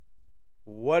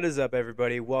What is up,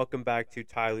 everybody? Welcome back to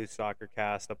Tyloo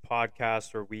Soccercast, a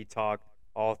podcast where we talk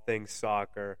all things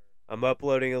soccer. I'm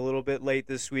uploading a little bit late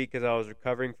this week because I was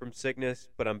recovering from sickness,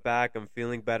 but I'm back, I'm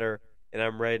feeling better, and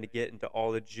I'm ready to get into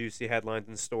all the juicy headlines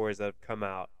and stories that have come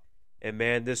out. And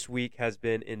man, this week has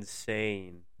been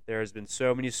insane. There has been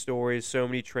so many stories, so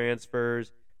many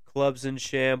transfers, clubs in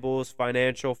shambles,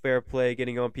 financial fair play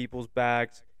getting on people's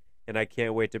backs, and I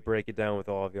can't wait to break it down with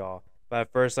all of y'all. But I'd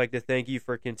first like to thank you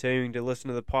for continuing to listen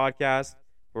to the podcast.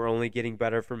 We're only getting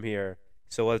better from here.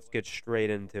 So let's get straight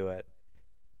into it.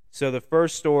 So the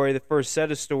first story, the first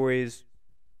set of stories,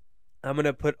 I'm going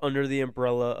to put under the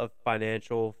umbrella of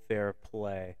financial fair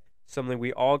play. Something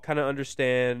we all kind of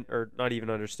understand, or not even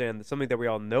understand, something that we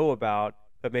all know about,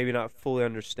 but maybe not fully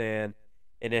understand.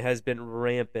 And it has been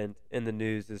rampant in the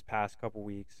news this past couple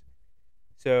weeks.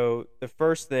 So the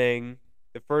first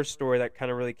story that kind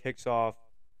of really kicks off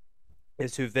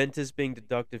is Juventus being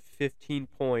deducted 15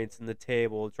 points in the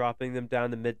table, dropping them down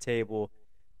to mid-table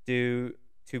due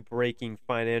to breaking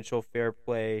financial fair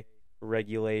play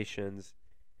regulations.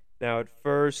 Now, at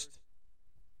first,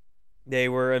 they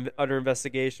were under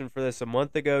investigation for this a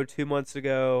month ago, 2 months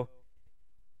ago.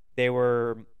 They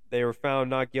were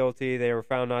found not guilty. They were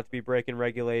found not to be breaking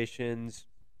regulations.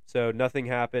 So nothing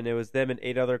happened. It was them and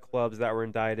 8 other clubs that were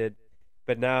indicted.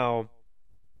 But now,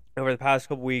 over the past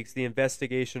couple weeks, the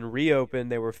investigation reopened.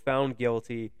 They were found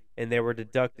guilty, and they were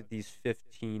deducted these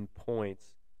 15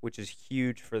 points, which is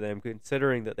huge for them,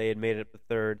 considering that they had made it to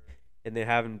third, and they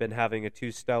haven't been having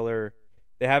stellar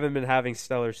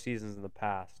seasons in the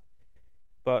past.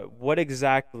 But what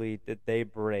exactly did they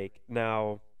break?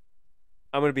 Now,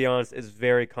 I'm going to be honest, it's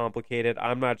very complicated.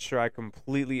 I'm not sure I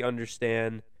completely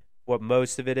understand what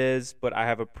most of it is, but I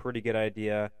have a pretty good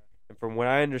idea. And from what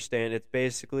I understand, it's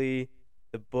basically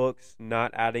the books not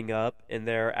adding up, and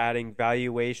they're adding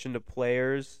valuation to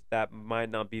players that might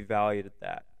not be valued at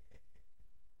that.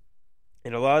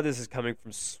 And a lot of this is coming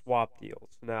from swap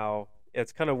deals. Now,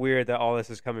 it's kind of weird that all this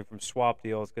is coming from swap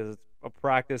deals because it's a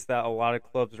practice that a lot of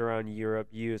clubs around Europe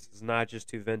use. It's not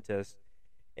just Juventus.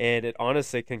 And it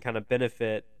honestly can kind of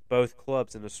benefit both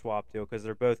clubs in a swap deal because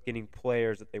they're both getting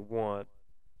players that they want,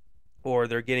 or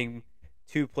they're getting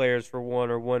 2 players for 1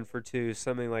 or 1 for 2,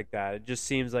 something like that. It just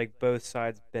seems like both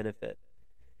sides benefit.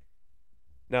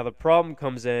 Now, the problem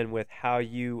comes in with how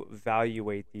you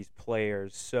evaluate these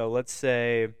players. So let's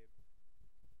say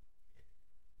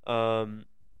you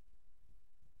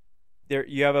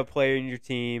have a player in your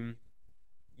team,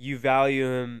 you value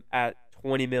him at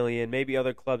 20 million. Maybe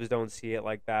other clubs don't see it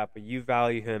like that, but you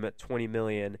value him at 20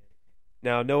 million.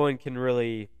 Now, no one can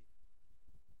really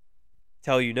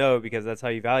tell you no because that's how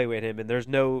you evaluate him, and there's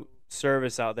no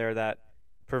service out there that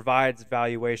provides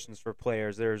valuations for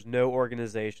players. There's no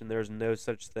organization, there's no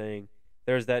such thing.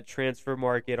 There's that transfer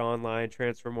market, online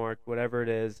transfer market, whatever it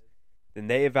is. Then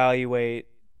they evaluate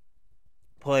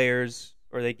players,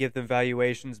 or they give them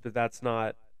valuations, but that's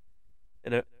not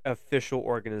an official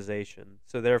organization.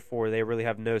 So therefore they really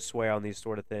have no sway on these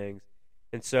sort of things.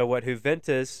 And so what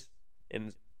Juventus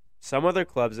and some other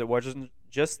clubs, it wasn't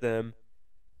just them,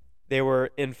 they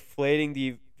were inflating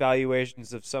the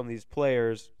valuations of some of these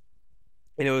players,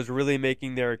 and it was really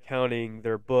making their accounting,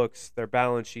 their books, their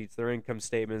balance sheets, their income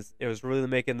statements, it was really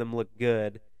making them look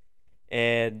good,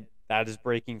 and that is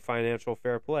breaking financial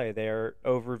fair play. They are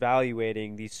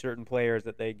overvaluating these certain players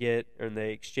that they get, and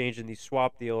they exchange in these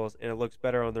swap deals, and it looks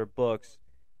better on their books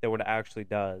than what it actually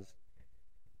does,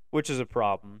 which is a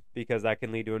problem because that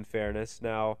can lead to unfairness.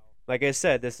 Now, like I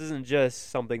said, this isn't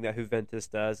just something that Juventus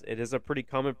does. It is a pretty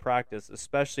common practice,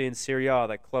 especially in Serie A,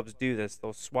 that clubs do this.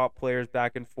 They'll swap players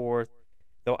back and forth.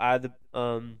 They'll add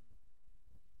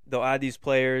these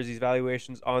players, these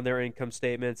valuations on their income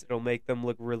statements. It'll make them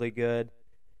look really good.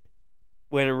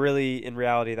 When really, in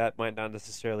reality, that might not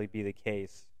necessarily be the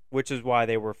case, which is why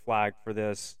they were flagged for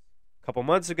this a couple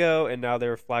months ago, and now they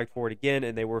were flagged for it again,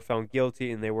 and they were found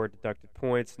guilty, and they were deducted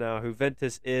points. Now,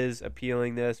 Juventus is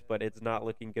appealing this, but it's not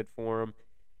looking good for them.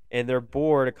 And their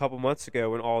board, a couple months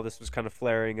ago, when all this was kind of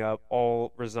flaring up,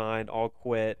 all resigned, all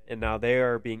quit, and now they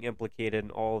are being implicated in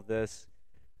all of this.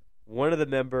 One of the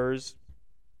members,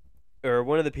 or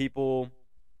one of the people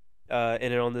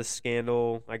in it on this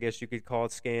scandal, I guess you could call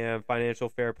it scam, financial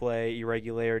fair play,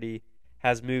 irregularity,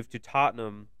 has moved to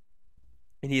Tottenham,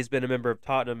 and he's been a member of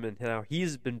Tottenham, and now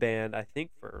he's been banned, I think,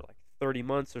 for like 30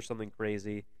 months or something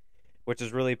crazy, which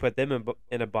has really put them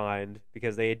in a bind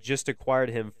because they had just acquired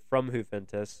him from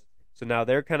Juventus. So now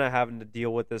they're kind of having to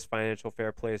deal with this financial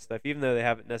fair play stuff, even though they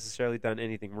haven't necessarily done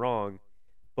anything wrong.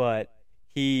 But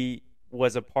he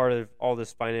was a part of all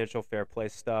this financial fair play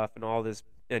stuff and all this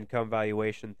income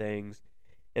valuation things.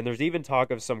 And there's even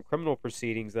talk of some criminal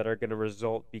proceedings that are going to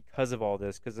result because of all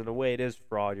this, because in a way it is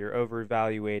fraud. You're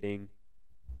overvaluating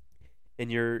and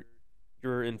you're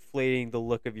inflating the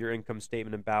look of your income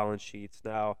statement and balance sheets.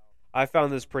 Now, I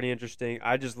found this pretty interesting.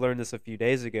 I just learned this a few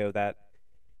days ago that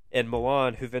in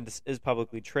Milan, Juventus is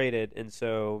publicly traded, and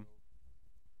so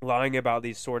lying about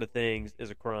these sort of things is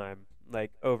a crime.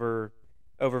 Like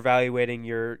overvaluating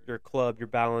your club, your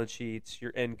balance sheets,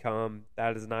 your income,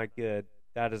 that is not good.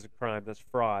 That is a crime. That's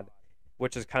fraud,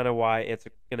 which is kind of why it's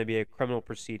going to be a criminal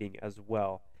proceeding as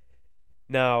well.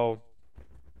 Now,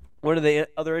 one of the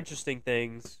other interesting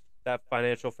things that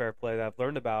financial fair play that I've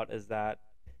learned about is that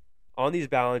on these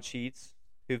balance sheets,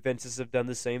 Juventus have done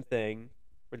the same thing,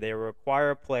 where they will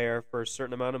acquire a player for a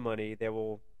certain amount of money. They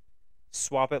will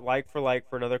swap it like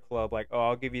for another club. Like, oh,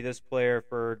 I'll give you this player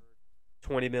for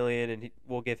 20 million, and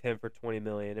we'll give him for 20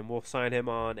 million, and we'll sign him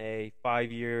on a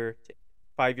 5-year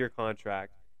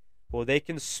contract. Well, they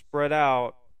can spread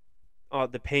out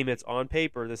the payments on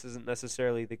paper. This isn't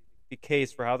necessarily the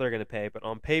case for how they're going to pay, but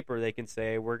on paper they can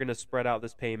say we're going to spread out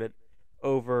this payment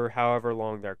over however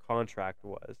long their contract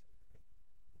was,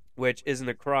 which isn't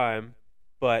a crime,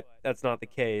 but that's not the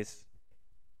case,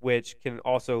 which can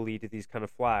also lead to these kind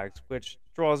of flags, which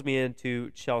draws me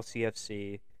into Chelsea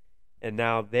FC. And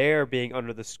now they're being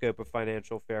under the scope of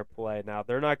financial fair play. Now,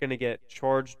 they're not going to get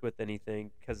charged with anything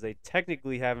because they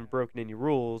technically haven't broken any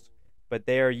rules, but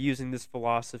they are using this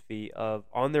philosophy of,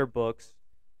 on their books,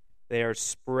 they are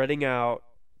spreading out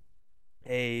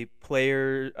a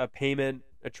payment,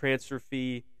 a transfer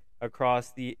fee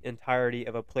across the entirety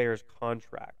of a player's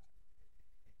contract.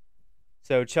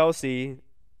 So Chelsea,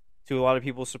 to a lot of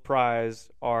people's surprise,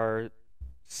 are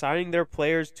signing their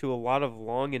players to a lot of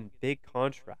long and big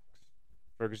contracts.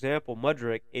 For example,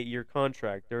 Mudryk, 8-year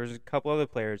contract. There's a couple other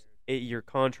players, 8-year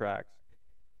contracts.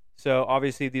 So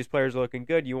obviously these players are looking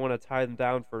good. You want to tie them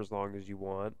down for as long as you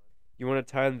want. You want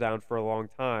to tie them down for a long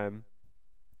time.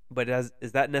 But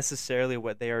is that necessarily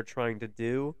what they are trying to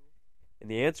do?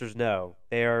 And the answer is no.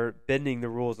 They are bending the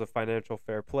rules of financial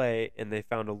fair play, and they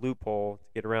found a loophole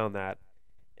to get around that.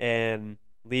 And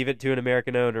leave it to an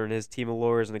American owner and his team of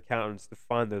lawyers and accountants to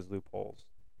find those loopholes,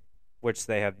 which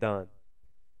they have done.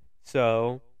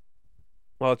 So,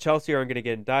 while Chelsea aren't going to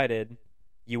get indicted,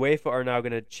 UEFA are now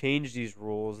going to change these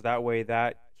rules. That way,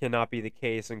 that cannot be the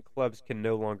case, and clubs can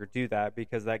no longer do that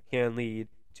because that can lead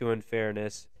to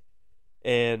unfairness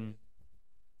and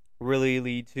really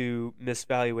lead to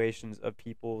misvaluations of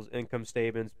people's income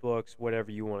statements, books, whatever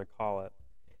you want to call it.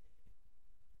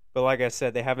 But like I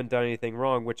said, they haven't done anything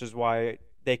wrong, which is why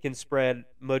they can spread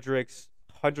Mudryk's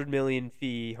 100 million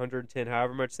fee, 110,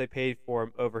 however much they paid for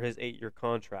him, over his 8-year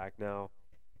contract. Now,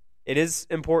 it is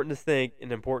important to think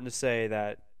and important to say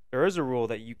that there is a rule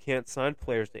that you can't sign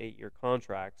players to 8-year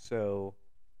contracts. So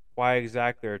why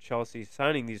exactly are Chelsea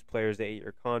signing these players to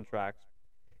 8-year contracts?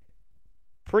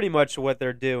 Pretty much what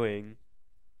they're doing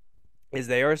is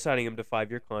they are signing them to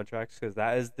 5-year contracts because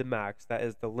that is the max, that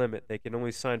is the limit. They can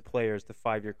only sign players to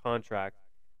 5-year contracts.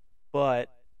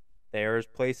 But there's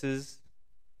places,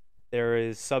 there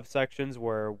is subsections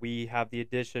where we have the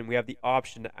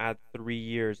option to add 3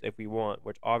 years if we want,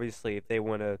 which obviously if they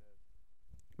want to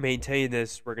maintain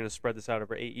this, we're going to spread this out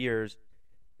over 8 years,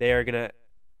 they are going to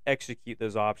execute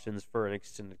those options for an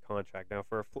extended contract. Now,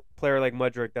 for a player like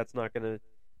Mudryk, that's not going to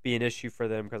be an issue for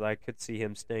them because I could see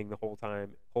him staying the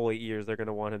whole 8 years. They're going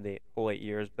to want him the whole 8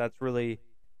 years, but that's really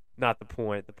not the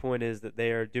point. The point is that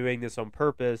they are doing this on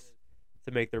purpose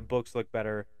to make their books look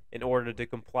better in order to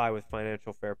comply with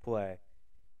financial fair play.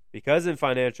 Because in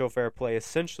financial fair play,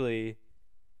 essentially,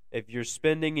 if your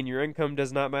spending and your income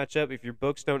does not match up, if your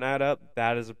books don't add up,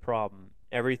 that is a problem.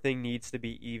 Everything needs to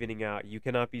be evening out. You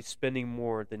cannot be spending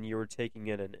more than you are taking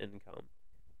in income,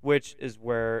 which is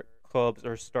where clubs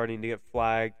are starting to get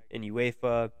flagged in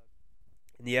UEFA,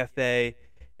 in the FA,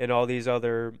 and all these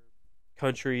other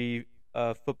country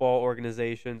football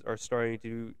organizations are starting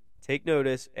to take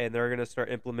notice, and they're going to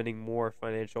start implementing more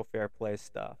financial fair play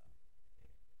stuff.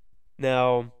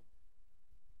 Now,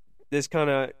 this kind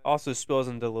of also spills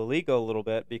into La Liga a little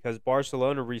bit because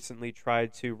Barcelona recently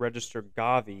tried to register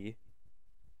Gavi,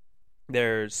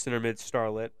 their center mid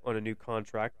starlet, on a new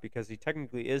contract because he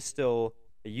technically is still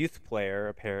a youth player,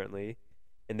 apparently,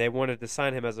 and they wanted to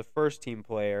sign him as a first-team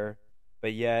player,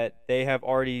 but yet they have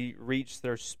already reached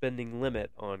their spending limit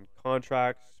on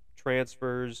contracts,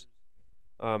 transfers,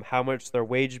 how much their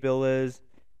wage bill is.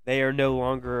 They are no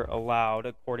longer allowed,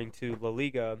 according to La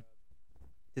Liga,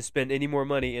 to spend any more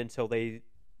money until they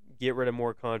get rid of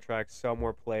more contracts, sell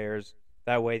more players.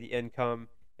 That way the income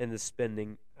and the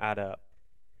spending add up.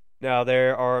 Now, they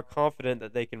are confident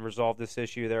that they can resolve this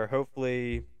issue. They're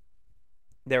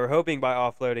They were hoping by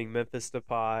offloading Memphis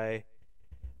Depay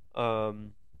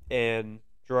and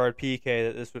Gerard Piqué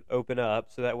that this would open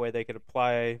up so that way they could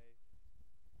apply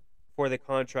for the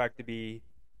contract to be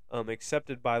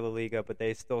accepted by La Liga, but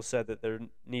they still said that there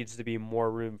needs to be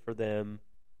more room for them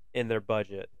in their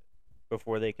budget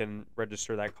before they can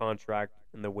register that contract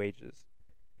and the wages.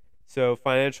 So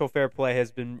financial fair play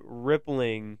has been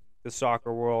rippling the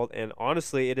soccer world, and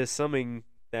honestly, it is something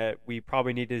that we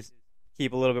probably need to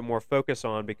keep a little bit more focus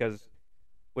on, because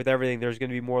with everything, there's going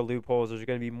to be more loopholes. There's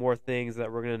going to be more things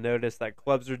that we're going to notice that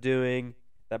clubs are doing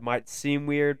that might seem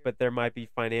weird, but there might be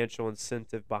financial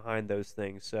incentive behind those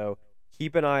things. So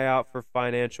keep an eye out for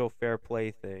financial fair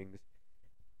play things,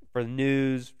 for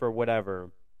news, for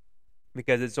whatever,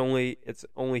 because it's only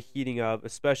heating up,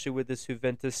 especially with this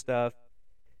Juventus stuff.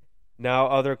 Now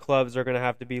other clubs are going to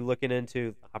have to be looking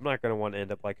into, I'm not going to want to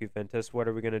end up like Juventus. What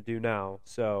are we going to do now?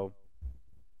 So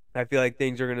I feel like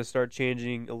things are going to start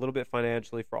changing a little bit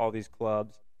financially for all these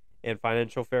clubs, and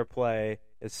financial fair play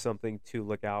is something to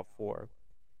look out for.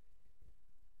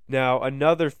 Now,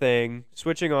 another thing,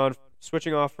 switching off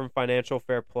from financial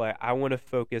fair play, I want to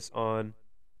focus on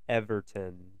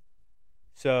Everton.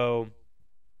 So,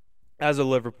 as a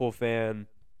Liverpool fan,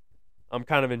 I'm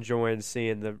kind of enjoying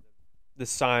seeing the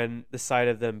sight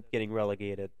of them getting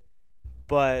relegated.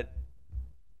 But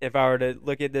if I were to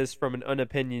look at this from an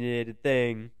unopinionated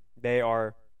thing, they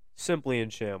are simply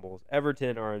in shambles.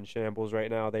 Everton are in shambles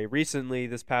right now. They recently,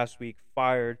 this past week,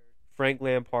 fired Frank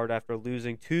Lampard after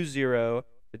losing 2-0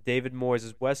 to David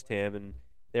Moyes' West Ham, and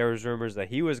there was rumors that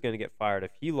he was going to get fired if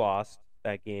he lost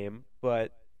that game.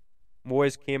 But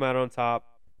Moyes came out on top.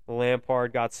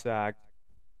 Lampard got sacked.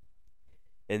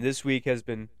 And this week has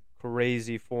been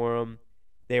crazy for him.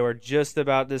 They were just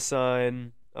about to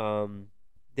sign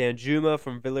Danjuma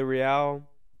from Villarreal.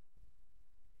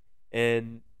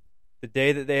 And the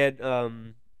day that they had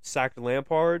sacked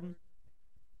Lampard,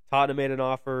 Tottenham made an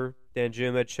offer.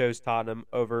 Danjuma chose Tottenham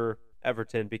over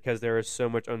Everton because there is so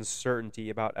much uncertainty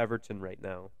about Everton right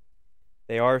now.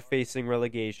 They are facing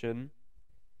relegation.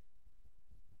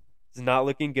 It's not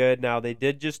looking good. Now, they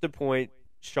did just appoint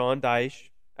Sean Dyche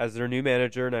as their new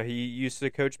manager. Now, he used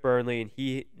to coach Burnley, and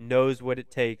he knows what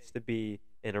it takes to be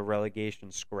in a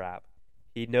relegation scrap.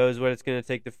 He knows what it's going to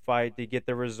take to fight, to get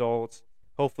the results,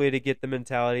 hopefully to get the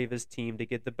mentality of his team, to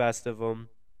get the best of them.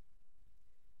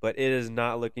 But it is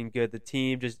not looking good. The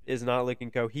team just is not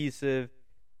looking cohesive.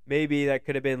 Maybe that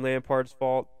could have been Lampard's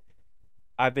fault.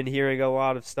 I've been hearing a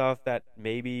lot of stuff that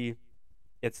maybe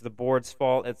it's the board's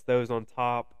fault. It's those on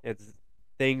top. It's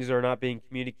things are not being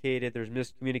communicated. There's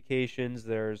miscommunications.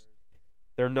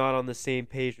 They're not on the same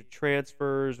page with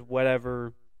transfers,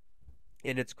 whatever.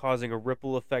 And it's causing a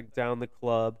ripple effect down the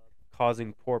club,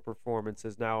 causing poor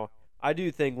performances. Now, I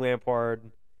do think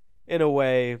Lampard, in a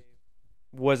way,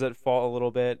 was at fault a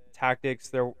little bit. Tactics,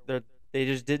 they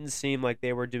just didn't seem like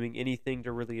they were doing anything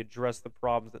to really address the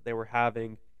problems that they were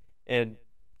having. And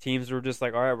teams were just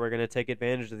like, all right, we're going to take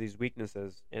advantage of these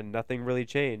weaknesses. And nothing really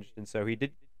changed. And so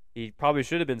he probably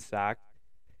should have been sacked.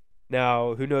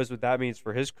 Now, who knows what that means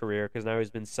for his career, because now he's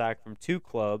been sacked from 2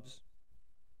 clubs.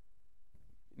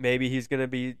 Maybe he's going to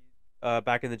be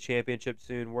back in the championship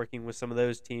soon, working with some of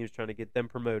those teams, trying to get them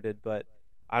promoted. But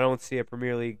I don't see a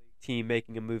Premier League team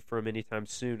making a move for him anytime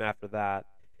soon after that.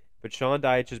 But Sean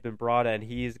Dyche has been brought in.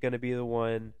 He's going to be the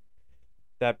one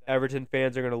that Everton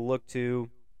fans are going to look to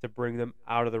bring them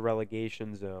out of the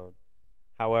relegation zone.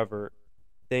 However,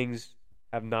 things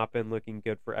have not been looking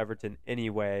good for Everton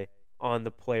anyway on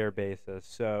the player basis.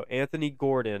 So Anthony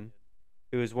Gordon,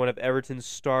 who is one of Everton's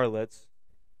starlets,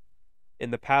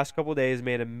 in the past couple of days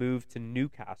made a move to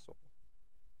Newcastle.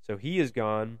 So he is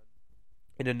gone.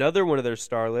 And another one of their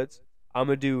starlets,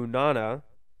 Amadou Onana,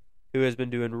 who has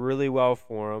been doing really well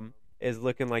for him, is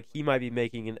looking like he might be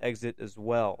making an exit as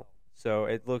well. So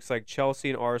it looks like Chelsea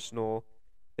and Arsenal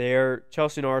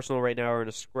right now are in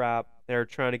a scrap. They're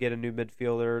trying to get a new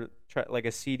midfielder, like a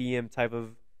CDM type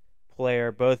of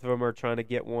player. Both of them are trying to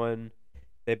get one.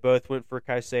 They both went for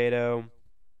Caicedo.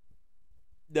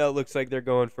 Now it looks like they're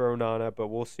going for Onana, but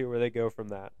we'll see where they go from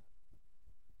that.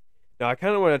 Now I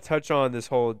kind of want to touch on this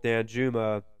whole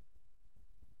Danjuma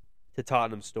to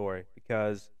Tottenham story,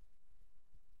 because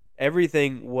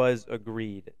everything was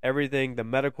agreed. The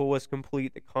medical was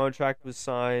complete, the contract was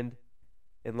signed,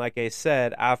 and like I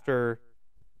said, after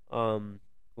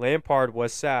Lampard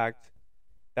was sacked,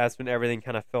 that's when everything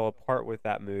kind of fell apart with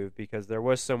that move, because there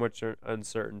was so much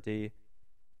uncertainty.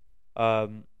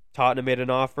 Tottenham made an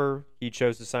offer. He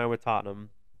chose to sign with Tottenham.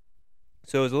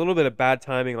 So it was a little bit of bad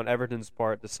timing on Everton's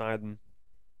part to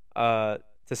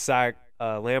sack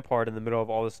Lampard in the middle of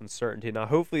all this uncertainty. Now,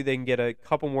 hopefully they can get a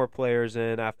couple more players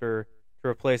in after to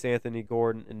replace Anthony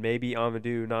Gordon and maybe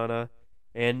Amadou Nana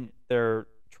and their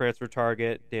transfer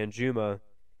target, Danjuma,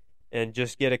 and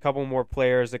just get a couple more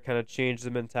players that kind of change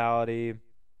the mentality,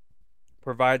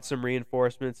 provide some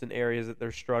reinforcements in areas that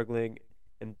they're struggling,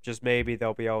 and just maybe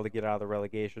they'll be able to get out of the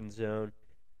relegation zone.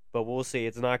 But we'll see.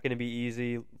 It's not going to be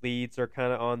easy. Leeds are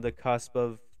kind of on the cusp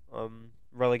of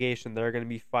relegation. They're going to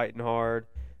be fighting hard.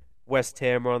 West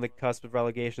Ham are on the cusp of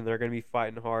relegation. They're going to be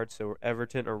fighting hard. So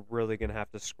Everton are really going to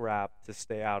have to scrap to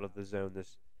stay out of the zone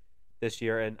this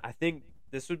year. And I think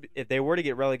this would be, if they were to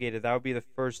get relegated, that would be the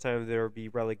first time they would be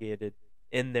relegated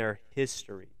in their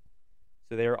history.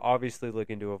 So they're obviously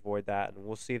looking to avoid that, and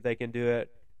we'll see if they can do it.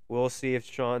 We'll see if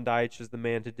Sean Dyche is the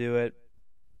man to do it.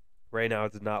 Right now,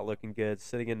 it's not looking good.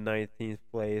 Sitting in 19th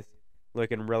place,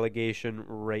 looking relegation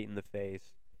right in the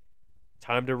face.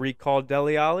 Time to recall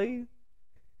Dele Alli?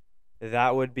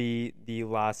 That would be the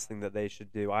last thing that they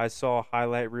should do. I saw a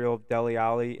highlight reel of Dele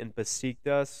Alli in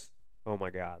Besiktas. Oh my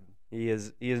God, he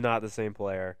is not the same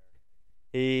player.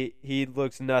 He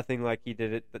looks nothing like he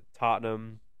did at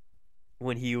Tottenham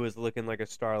when he was looking like a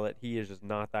starlet. He is just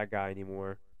not that guy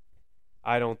anymore.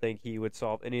 I don't think he would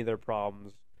solve any of their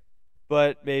problems.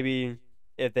 But maybe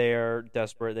if they are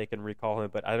desperate, they can recall him.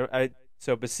 But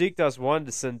so Besiktas wanted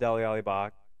to send Dele Alli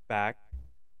back,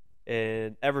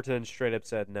 and Everton straight up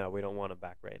said, no, we don't want him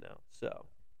back right now. So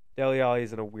Dele Alli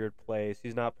is in a weird place.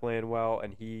 He's not playing well,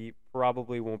 and he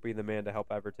probably won't be the man to help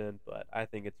Everton, but I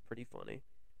think it's pretty funny.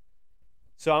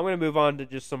 So I'm going to move on to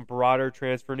just some broader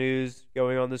transfer news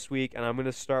going on this week, and I'm going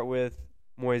to start with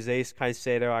Moises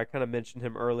Caicedo. I kind of mentioned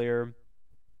him earlier.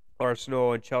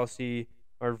 Arsenal and Chelsea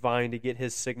are vying to get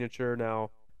his signature.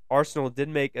 Now, Arsenal did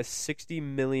make a £60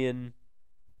 million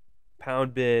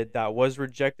bid that was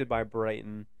rejected by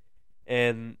Brighton,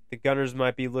 and the Gunners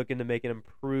might be looking to make an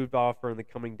improved offer in the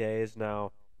coming days.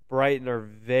 Now, Brighton are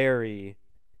very,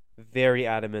 very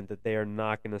adamant that they are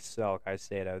not going to sell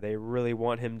Caicedo. They really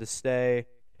want him to stay.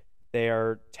 They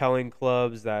are telling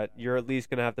clubs that you're at least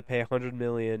going to have to pay $100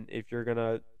 million if you're going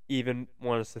to even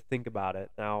want us to think about it.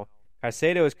 Now,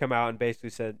 Caicedo has come out and basically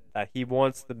said that he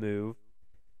wants the move.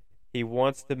 He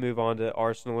wants to move on to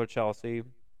Arsenal or Chelsea.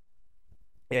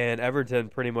 And Everton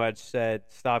pretty much said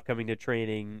stop coming to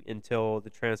training until the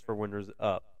transfer window's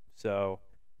up. So,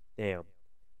 damn.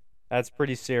 That's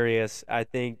pretty serious. I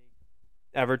think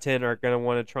Everton are going to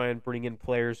want to try and bring in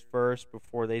players first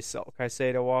before they sell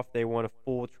Caicedo off. They want a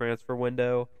full transfer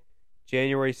window.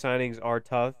 January signings are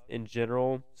tough in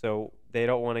general, so they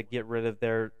don't want to get rid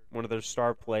of one of their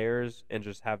star players and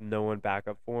just have no one back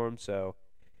up for them. So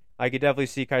I could definitely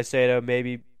see Caicedo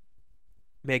maybe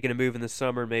making a move in the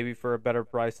summer, maybe for a better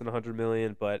price than $100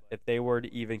 million. But if they were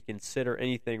to even consider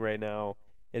anything right now,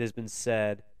 it has been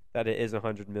said that it is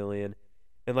 $100 million.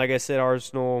 And like I said,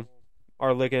 Arsenal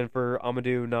are looking for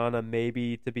Amadou Nana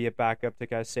maybe to be a backup to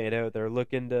Caicedo. They're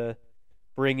looking to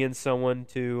bring in someone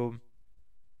to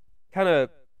kind of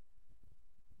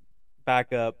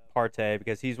back up Partey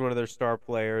because he's one of their star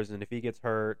players, and if he gets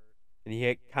hurt and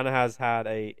he kind of has had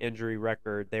a injury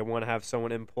record, they want to have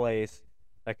someone in place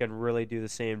that can really do the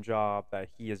same job that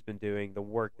he has been doing, the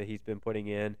work that he's been putting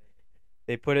in.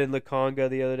 They put in Lukonga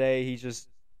the other day.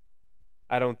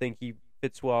 I don't think he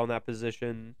fits well in that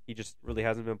position. He just really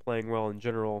hasn't been playing well in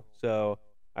general. So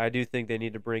I do think they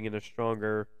need to bring in a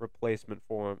stronger replacement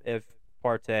for him if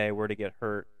Partey were to get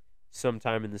hurt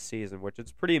sometime in the season, which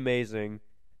it's pretty amazing.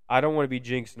 I don't want to be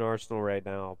jinxing Arsenal right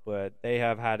now, but they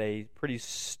have had a pretty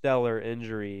stellar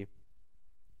injury,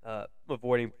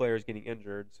 avoiding players getting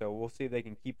injured. So we'll see if they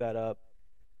can keep that up.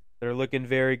 They're looking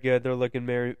very good. They're looking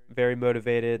very, very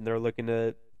motivated, and they're looking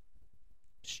to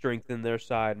strengthen their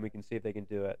side, and we can see if they can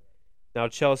do it. Now,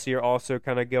 Chelsea are also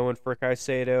kind of going for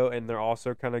Caicedo, and they're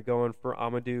also kind of going for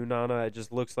Amadou Nana. It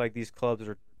just looks like these clubs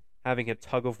are having a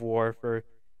tug of war for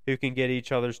who can get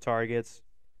each other's targets.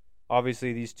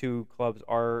 Obviously, these two clubs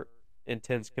are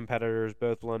intense competitors,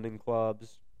 both London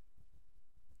clubs,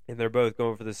 and they're both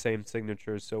going for the same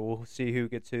signatures. So we'll see who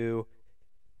gets who.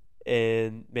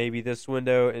 And maybe this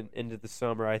window and into the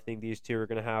summer, I think these two are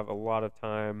going to have a lot of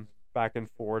time back and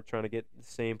forth trying to get the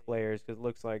same players, because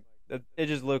it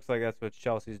just looks like that's what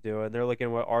Chelsea's doing. They're looking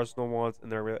at what Arsenal wants, and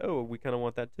they're like, oh, we kind of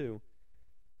want that too.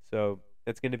 So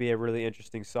it's going to be a really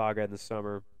interesting saga in the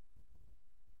summer.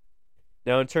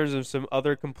 Now, in terms of some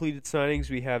other completed signings,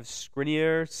 we have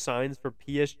Skriniar signs for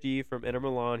PSG from Inter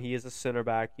Milan. He is a center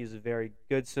back. He's a very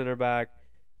good center back.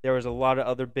 There was a lot of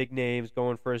other big names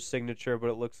going for his signature,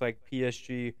 but it looks like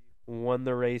PSG won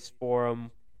the race for him.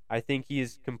 I think he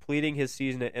is completing his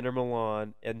season at Inter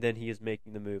Milan, and then he is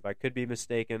making the move. I could be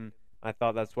mistaken, I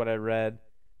thought that's what I read.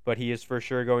 But he is for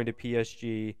sure going to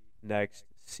PSG next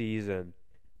season.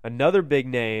 Another big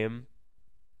name,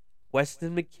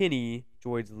 Weston McKennie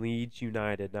joins Leeds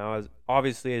United. Now,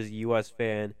 obviously as a U.S.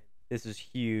 fan, this is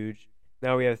huge.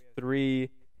 Now we have 3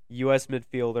 U.S.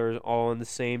 midfielders all on the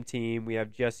same team. We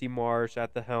have Jesse Marsch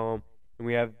at the helm, and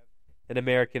we have an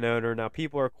American owner. Now,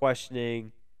 people are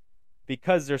questioning,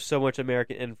 because there's so much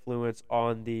American influence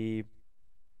on the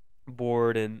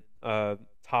board and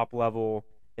top level,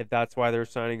 if that's why they're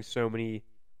signing so many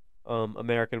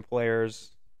American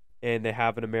players and they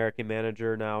have an American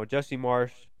manager. Now, Jesse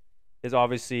Marsch is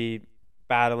obviously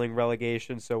battling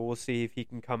relegation, so we'll see if he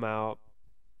can come out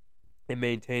and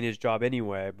maintain his job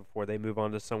anyway before they move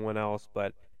on to someone else.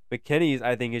 But McKennie's,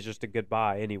 I think, is just a good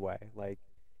buy anyway. Like,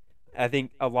 I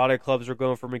think a lot of clubs are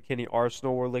going for McKennie.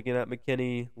 Arsenal were looking at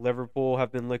McKennie. Liverpool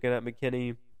have been looking at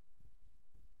McKennie.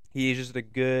 He's just a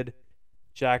good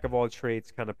jack of all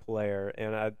trades kind of player,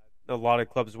 and a lot of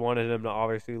clubs wanted him to.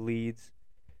 Obviously, Leeds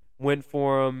went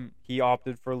for him. He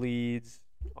opted for Leeds,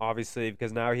 obviously,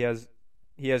 because now he has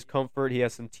comfort. He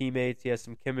has some teammates. He has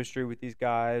some chemistry with these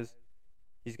guys.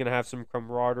 He's going to have some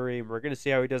camaraderie, and we're going to see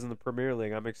how he does in the Premier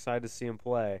League. I'm excited to see him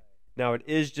play. Now, it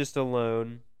is just a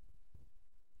loan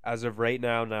as of right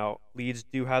now. Now, Leeds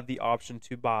do have the option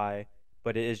to buy,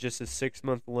 but it is just a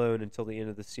 6-month loan until the end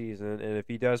of the season. And if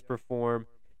he does perform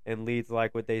and Leeds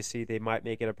like what they see, they might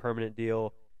make it a permanent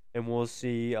deal. And we'll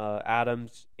see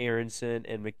Adams, Aronson,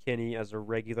 and McKennie as a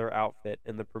regular outfit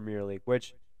in the Premier League,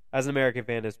 which, as an American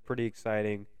fan, is pretty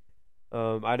exciting.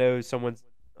 I know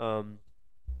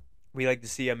we like to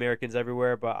see Americans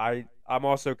everywhere, but I'm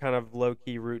also kind of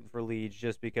low-key rooting for Leeds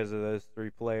just because of those 3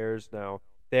 players. Now,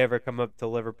 if they ever come up to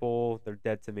Liverpool, they're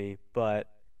dead to me, but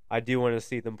I do want to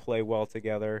see them play well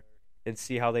together and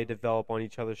see how they develop on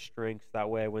each other's strengths. That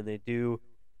way, when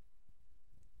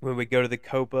we go to the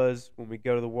Copas, when we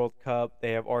go to the World Cup,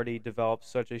 they have already developed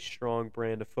such a strong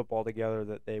brand of football together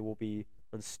that they will be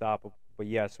unstoppable. But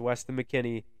yes, Weston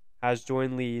McKennie has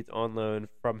joined Leeds on loan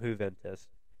from Juventus.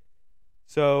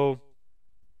 So,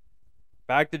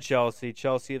 back to Chelsea.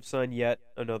 Chelsea have signed yet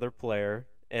another player,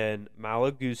 and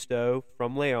Malo Gusto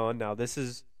from Leon. Now, this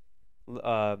is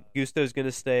Gusto's going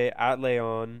to stay at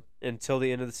Leon until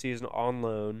the end of the season on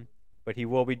loan, but he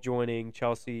will be joining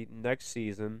Chelsea next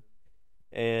season,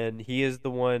 and he is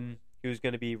the one who's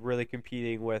going to be really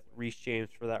competing with Reece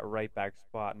James for that right back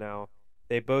spot. Now,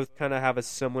 they both kind of have a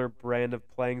similar brand of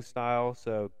playing style,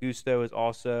 so Gusto is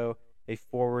also a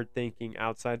forward-thinking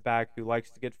outside back who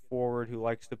likes to get forward, who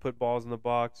likes to put balls in the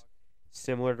box,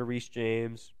 similar to Reece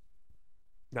James.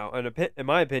 Now, in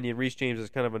my opinion, Reece James is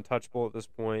kind of untouchable at this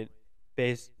point,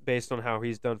 based on how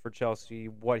he's done for Chelsea,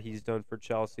 what he's done for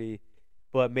Chelsea.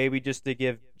 But maybe just to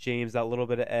give James that little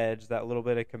bit of edge, that little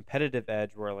bit of competitive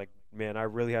edge where, like, man, I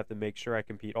really have to make sure I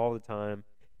compete all the time.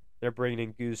 They're bringing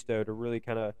in Gusto to really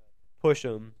kind of push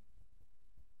him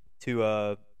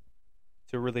to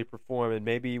really perform. And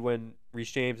maybe when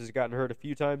Reece James has gotten hurt a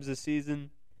few times this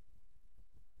season,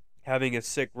 having a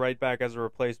sick right back as a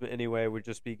replacement anyway would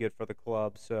just be good for the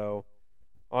club. So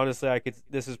honestly,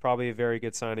 this is probably a very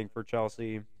good signing for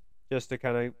Chelsea, just to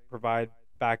kind of provide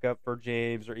backup for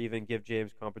James or even give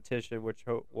James competition, which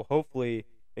will hopefully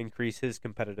increase his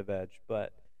competitive edge.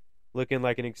 But looking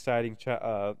like an exciting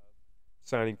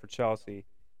signing for Chelsea.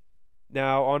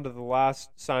 Now, on to the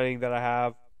last signing that I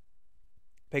have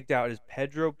picked out is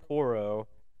Pedro Porro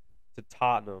to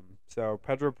Tottenham. So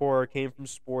Pedro Porro came from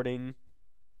Sporting.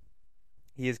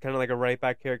 He is kind of like a right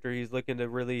back character. He's looking to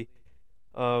really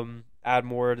add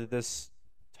more to this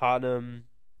Tottenham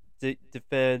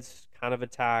defense, kind of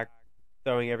attack,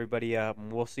 throwing everybody up.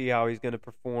 And we'll see how he's going to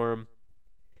perform.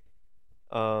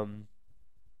 It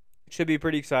should be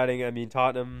pretty exciting. I mean,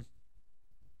 Tottenham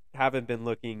haven't been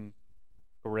looking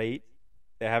great.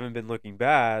 They haven't been looking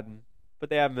bad,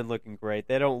 but they haven't been looking great.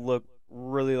 They don't look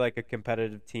really like a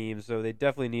competitive team, so they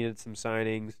definitely needed some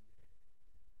signings.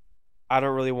 I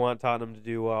don't really want Tottenham to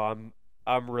do well.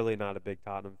 I'm really not a big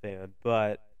Tottenham fan,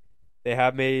 but they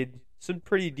have made some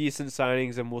pretty decent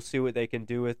signings, and we'll see what they can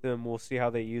do with them. We'll see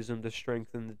how they use them to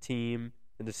strengthen the team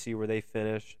and to see where they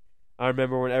finish. I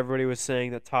remember when everybody was saying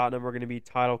that Tottenham were going to be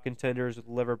title contenders with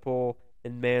Liverpool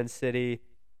and Man City,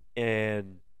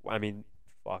 and I mean,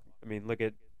 look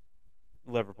at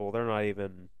Liverpool. They're not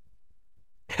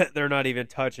even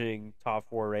touching top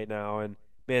 4 right now, and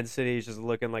Man City is just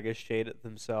looking like a shade at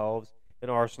themselves. And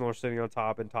Arsenal are sitting on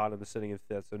top, and Tottenham is sitting in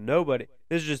 5th. So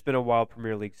this has just been a wild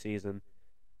Premier League season.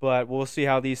 But we'll see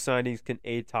how these signings can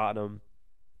aid Tottenham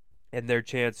and their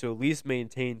chance to at least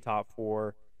maintain top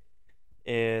 4,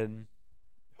 and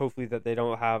hopefully that they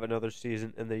don't have another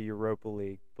season in the Europa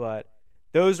League. But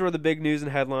those were the big news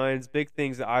and headlines, big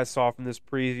things that I saw from this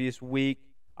previous week.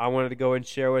 I wanted to go and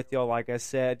share with y'all. Like I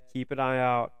said, keep an eye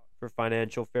out for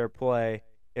financial fair play.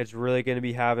 It's really going to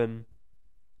be having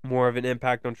more of an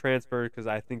impact on transfers because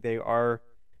I think they are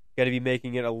going to be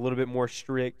making it a little bit more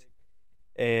strict,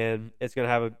 and it's going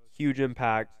to have a huge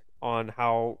impact on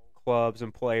how clubs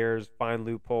and players find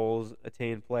loopholes,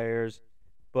 attain players.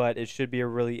 But it should be a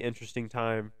really interesting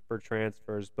time for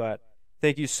transfers. But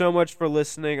thank you so much for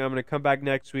listening. I'm going to come back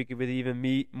next week with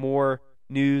even more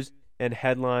news and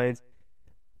headlines.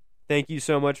 Thank you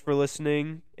so much for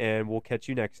listening, and we'll catch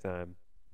you next time.